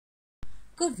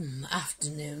Good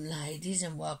afternoon, ladies,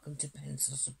 and welcome to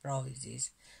Pencil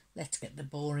Surprises. Let's get the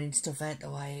boring stuff out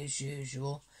the way as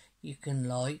usual. You can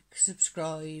like,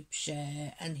 subscribe,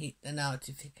 share and hit the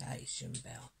notification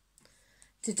bell.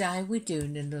 Today we're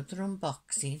doing another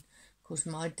unboxing because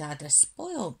my dad has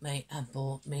spoiled me and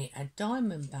bought me a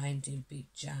diamond painting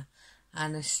picture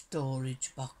and a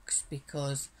storage box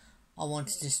because I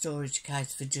wanted a storage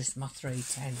case for just my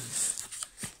 310s.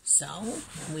 So,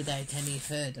 without any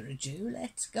further ado,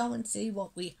 let's go and see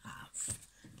what we have.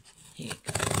 Here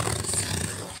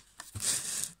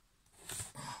goes.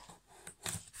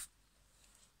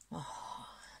 Oh,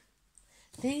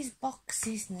 these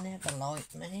boxes never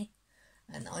like me,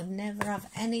 and I never have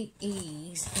any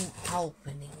ease in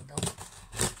opening them.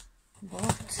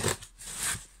 But,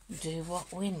 do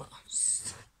what we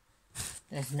must.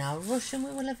 There's no rush and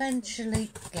we will eventually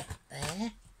get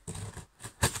there.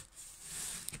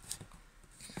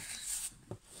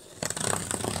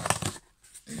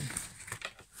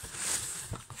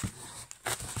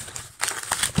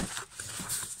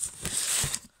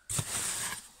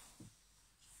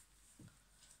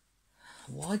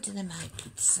 Why do they make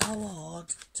it so hard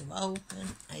to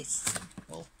open a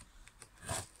simple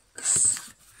box?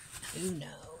 Who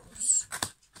knows?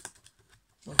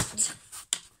 But,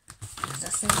 as I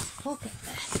said, we'll get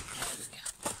there. There we go.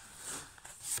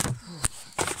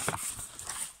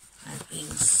 And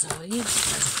inside,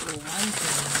 as always,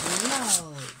 there is loads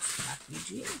of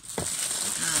packaging.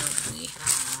 And we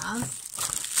have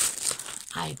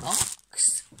a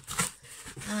box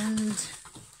and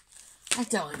a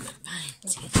diamond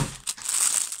painting.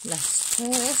 Let's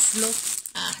first look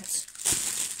at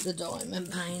the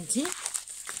diamond painting.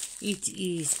 It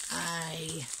is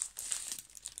a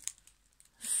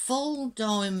full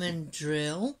diamond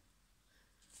drill,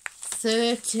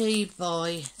 30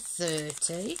 by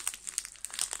 30,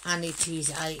 and it is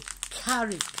a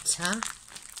character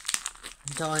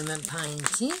diamond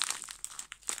painting.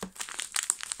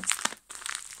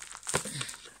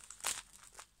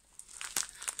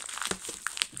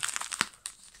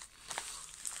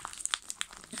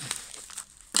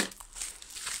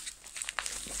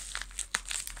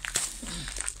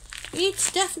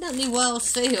 It's definitely well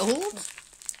sealed.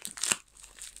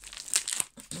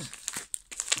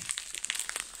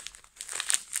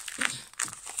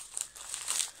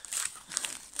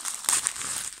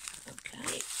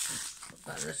 Okay, put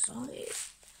that aside.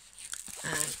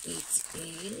 And it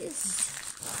is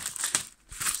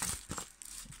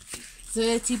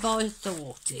 30 by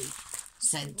 40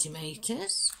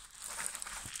 centimetres.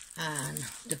 And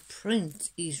the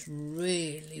print is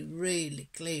really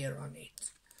clear on it.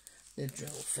 The drill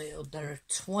field. There are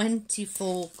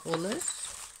 24 colours,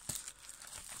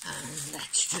 and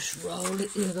let's just roll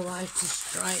it the other way to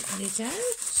straighten it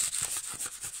out.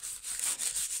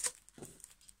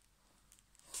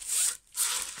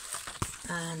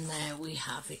 And there we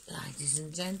have it, ladies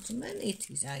and gentlemen. It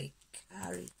is a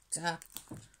character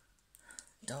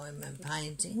diamond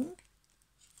painting,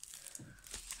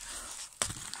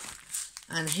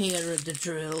 and here are the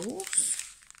drills.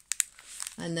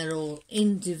 And they're all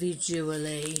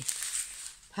individually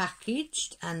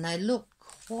packaged, and they look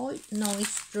quite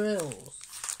nice drills.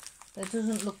 There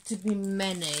doesn't look to be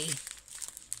many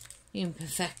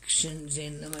imperfections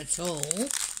in them at all.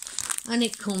 And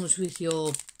it comes with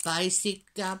your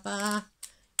basic dabber,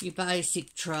 your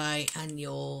basic tray and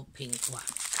your pink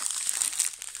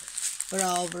wax. But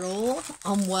overall,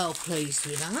 I'm well pleased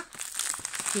with that.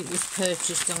 It was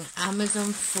purchased on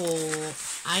Amazon for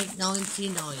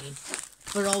 $8.99.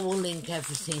 But I will link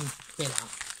everything below.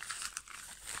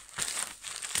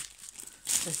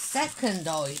 The second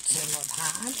item I've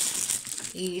had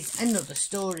is another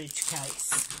storage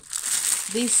case.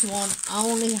 This one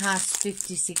only has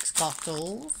 56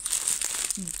 bottles,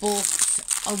 but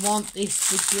I want this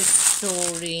for just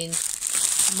storing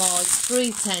my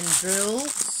 310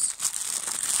 drills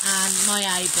and my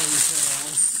AB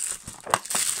drills,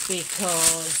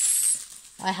 because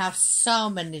I have so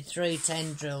many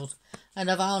 310 drills. And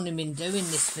I've only been doing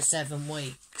this for 7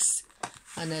 weeks.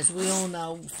 And as we all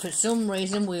know, for some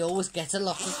reason, we always get a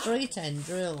lot of 310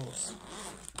 drills.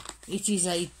 It is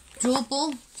a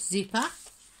double zipper.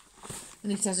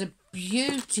 And it has a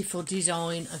beautiful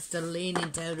design of the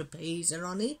Leaning Tower of Pisa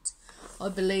on it. I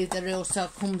believe there also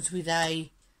comes with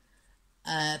a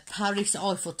Paris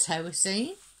Eiffel Tower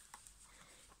scene.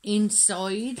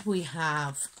 Inside we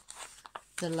have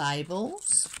the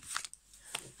labels.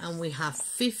 And we have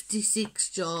 56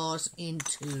 jars in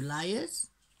 2 layers.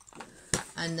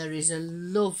 And there is a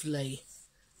lovely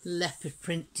leopard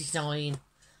print design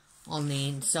on the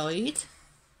inside.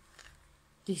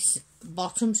 This The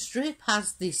bottom strip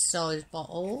has this size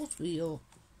bottles with your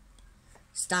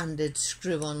standard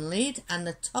screw-on lid, and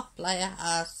the top layer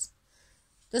has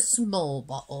the small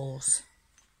bottles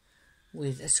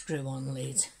with a screw-on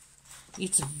lid.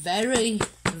 It's very,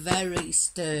 very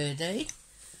sturdy,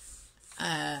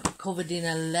 covered in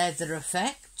a leather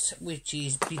effect, which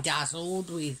is bedazzled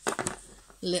with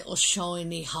little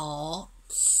shiny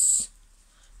hearts.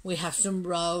 We have some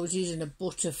roses and a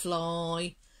butterfly,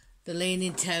 the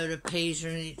Leaning Tower of Pisa,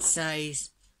 and it says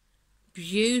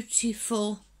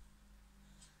beautiful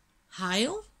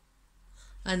hail.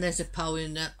 And there's a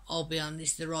poem that, I'll be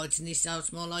honest, the writing is so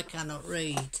small I cannot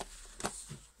read.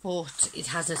 But it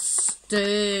has a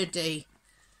sturdy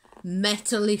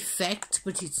metal effect,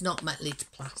 but it's not metal, it's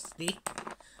plastic.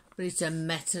 But it's a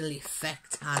metal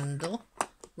effect handle,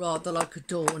 rather like a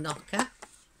door knocker.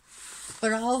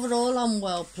 But overall I'm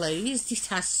well pleased. It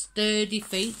has sturdy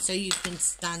feet so you can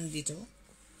stand it up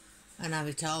and have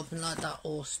it open like that,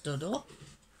 or stood up.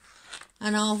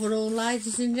 And overall,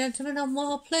 ladies and gentlemen, I'm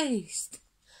well pleased.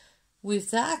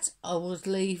 With that, I will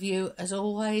leave you, as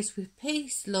always, with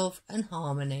peace, love and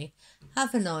harmony.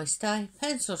 Have a nice day.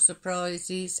 Pencil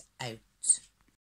Surprises out.